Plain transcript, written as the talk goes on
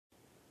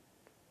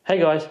Hey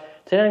guys,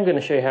 today I'm going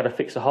to show you how to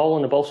fix a hole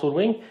in the balsa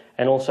wing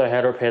and also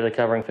how to repair the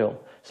covering film.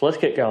 So let's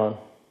get going.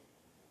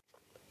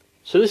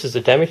 So this is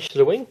the damage to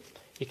the wing.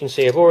 You can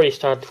see I've already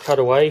started to cut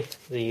away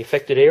the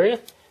affected area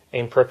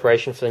in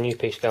preparation for the new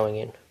piece going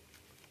in.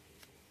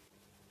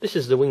 This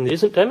is the wing that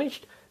isn't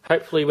damaged.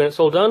 Hopefully when it's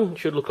all done it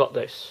should look like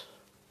this.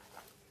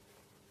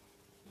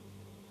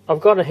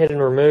 I've gone ahead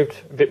and removed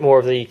a bit more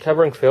of the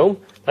covering film.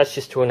 That's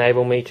just to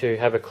enable me to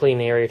have a clean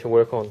area to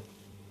work on.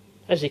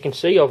 As you can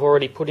see, I've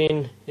already put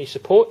in the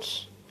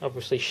supports,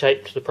 obviously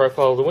shaped to the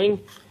profile of the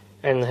wing,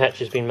 and the hatch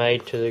has been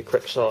made to the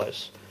correct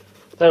size.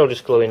 That'll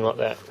just glue in like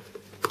that.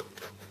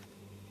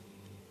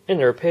 And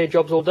the repair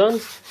job's all done.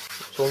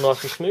 It's all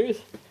nice and smooth.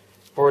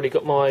 I've already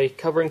got my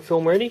covering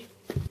film ready.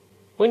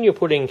 When you're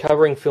putting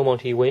covering film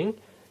onto your wing,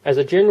 as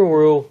a general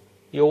rule,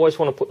 you always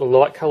want to put the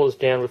light colours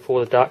down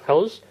before the dark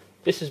colours.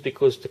 This is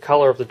because the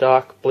colour of the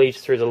dark bleeds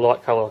through the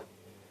light colour.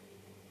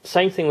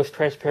 Same thing with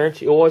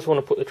transparent. You always want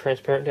to put the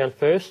transparent down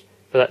first.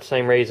 For that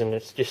same reason,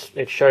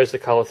 it shows the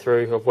colour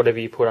through of whatever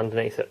you put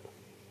underneath it.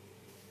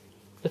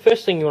 The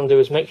first thing you want to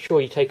do is make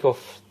sure you take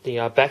off the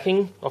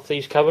backing off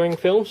these covering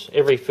films.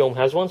 Every film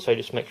has one, so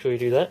just make sure you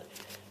do that.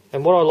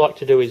 And what I like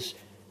to do is,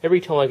 every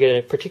time I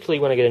get particularly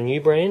when I get a new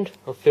brand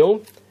of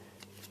film,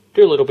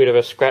 do a little bit of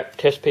a scrap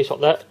test piece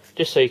like that,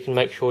 just so you can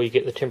make sure you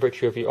get the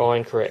temperature of your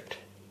iron correct.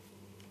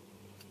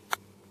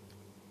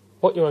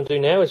 What you want to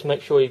do now is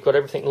make sure you've got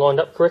everything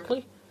lined up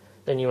correctly.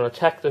 Then you want to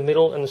tack the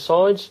middle and the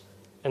sides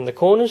and the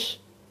corners,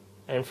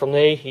 and from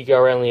there you go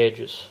around the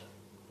edges.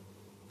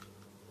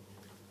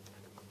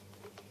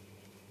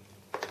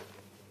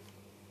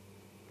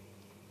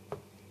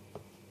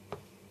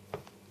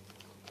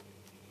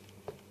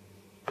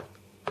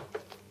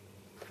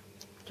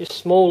 Just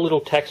small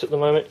little tacks at the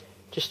moment,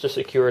 just to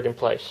secure it in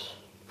place.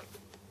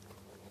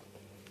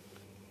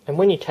 And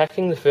when you're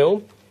tacking the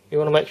film, you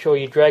want to make sure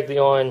you drag the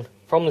iron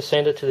from the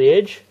centre to the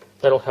edge.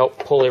 That'll help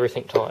pull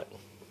everything tight.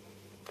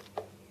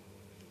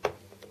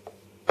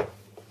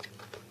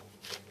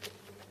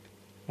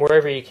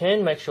 Wherever you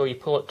can, make sure you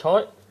pull it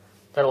tight.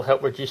 That'll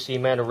help reduce the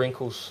amount of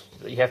wrinkles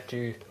that you have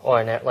to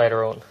iron out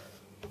later on.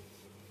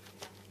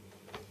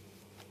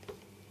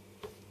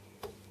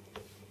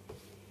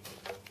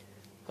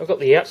 I've got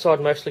the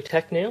outside mostly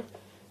tacked now.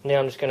 Now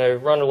I'm just going to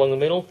run along the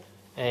middle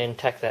and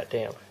tack that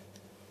down.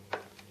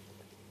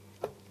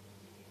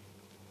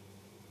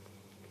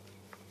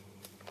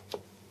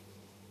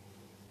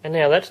 And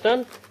now that's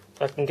done,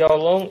 I can go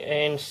along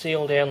and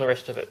seal down the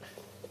rest of it.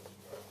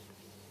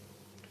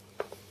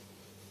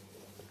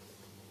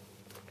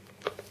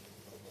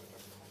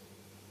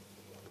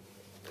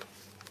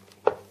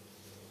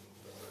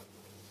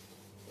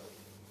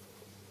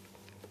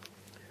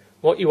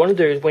 What you want to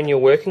do is when you're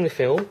working the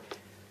film,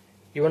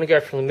 you want to go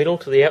from the middle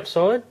to the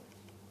outside.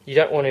 You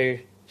don't want to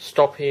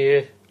stop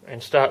here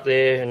and start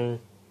there and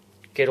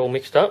get all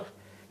mixed up,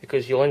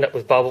 because you'll end up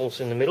with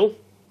bubbles in the middle,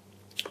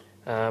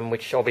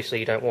 which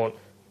obviously you don't want.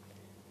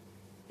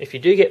 If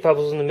you do get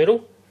bubbles in the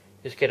middle,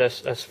 just get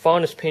as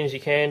fine a pin as you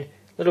can, a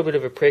little bit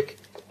of a prick,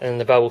 and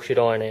the bubble should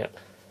iron out.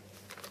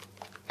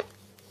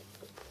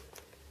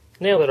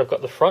 Now that I've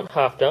got the front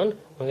half done,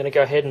 I'm going to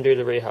go ahead and do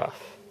the rear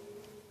half.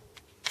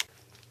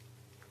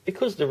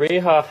 Because the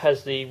rear half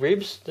has the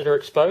ribs that are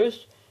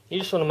exposed, you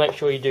just want to make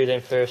sure you do them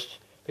first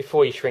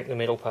before you shrink the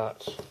middle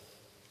parts.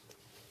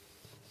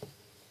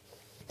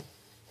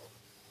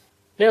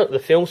 Now that the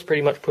film's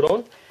pretty much put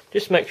on,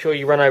 just make sure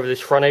you run over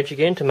this front edge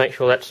again to make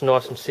sure that's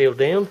nice and sealed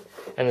down,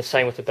 and the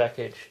same with the back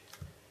edge.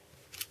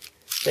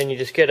 Then you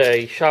just get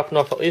a sharp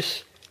knife like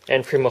this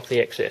and trim off the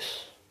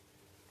excess.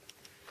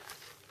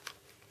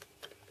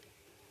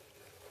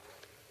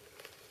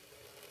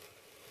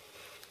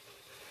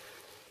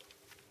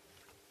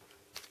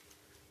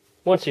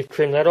 Once you've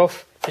trimmed that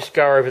off, just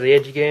go over the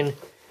edge again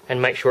and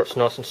make sure it's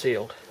nice and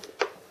sealed.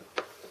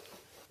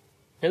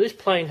 Now this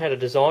plane had a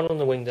design on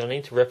the wing that I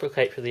need to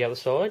replicate for the other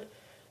side.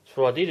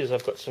 So what I did is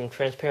I've got some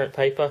transparent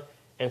paper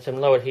and some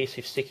low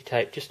adhesive sticky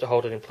tape just to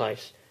hold it in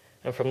place.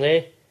 And from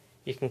there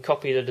you can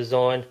copy the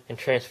design and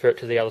transfer it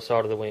to the other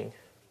side of the wing.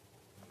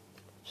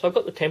 So I've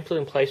got the template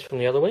in place from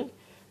the other wing.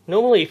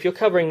 Normally if you're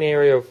covering the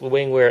area of the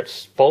wing where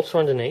it's balsa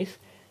underneath,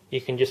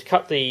 you can just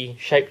cut the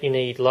shape you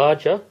need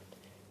larger,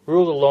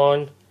 rule the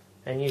line,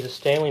 and use a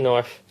Stanley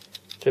knife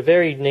to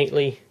very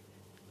neatly,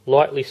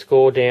 lightly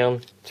score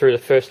down through the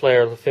first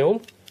layer of the film,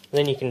 and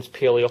then you can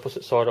peel the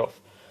opposite side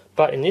off.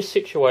 But in this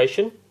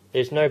situation,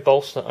 there's no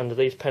balsa under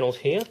these panels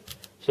here,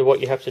 so what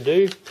you have to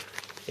do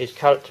is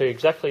cut it to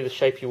exactly the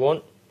shape you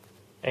want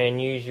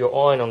and use your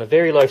iron on a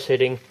very low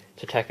setting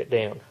to tack it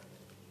down.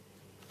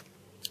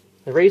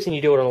 The reason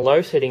you do it on a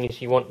low setting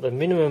is you want the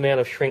minimum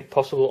amount of shrink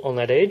possible on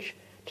that edge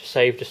to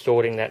save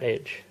distorting that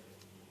edge.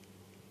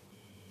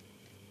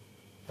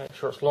 Make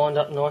sure it's lined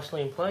up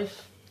nicely in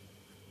place.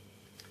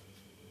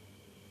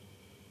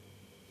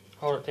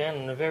 Hold it down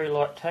in a very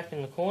light tack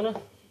in the corner,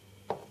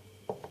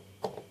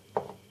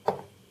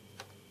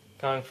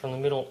 going from the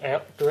middle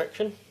out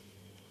direction.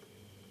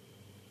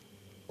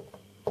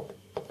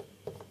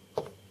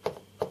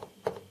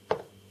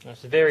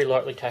 Just very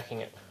lightly tacking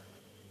it.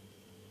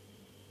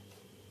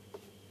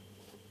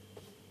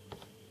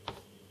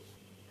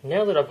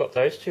 Now that I've got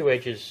those two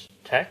edges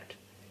tacked,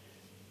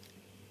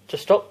 to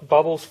stop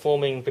bubbles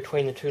forming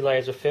between the two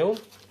layers of film,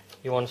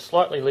 you want to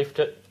slightly lift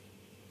it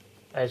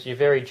as you're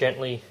very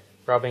gently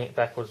rubbing it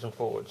backwards and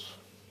forwards.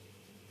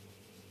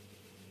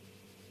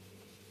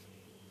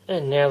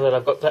 And now that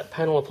I've got that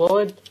panel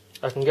applied,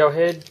 I can go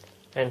ahead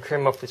and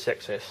trim off this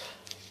excess.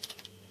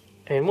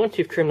 And once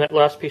you've trimmed that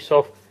last piece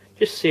off,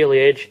 just seal the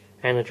edge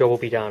and the job will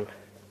be done.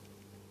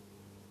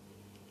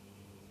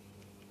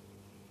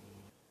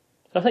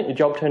 I think the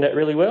job turned out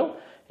really well.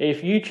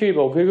 If YouTube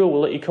or Google will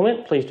let you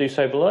comment, please do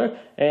so below,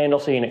 and I'll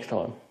see you next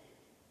time.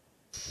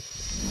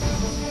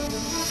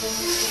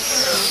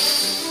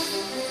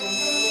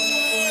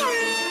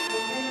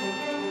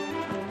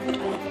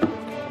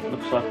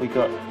 Looks like we've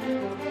got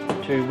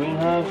two wing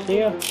halves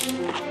here.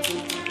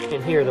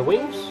 And here are the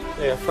wings.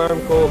 They are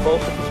foam core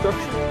balsa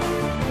construction.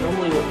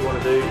 Normally what you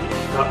want to do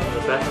is start from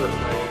the back of the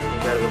plane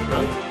and go to the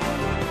front.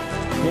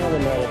 Now the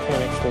motor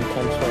can actually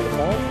come straight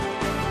apart.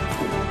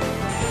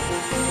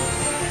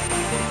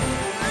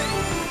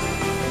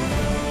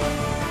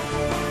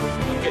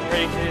 Get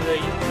ready to do the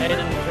head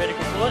and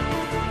vertical fillet.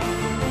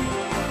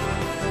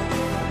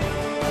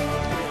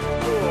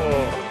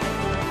 Oh.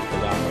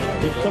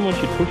 If someone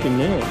should push him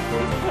now.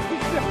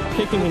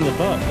 Kick him in the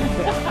butt.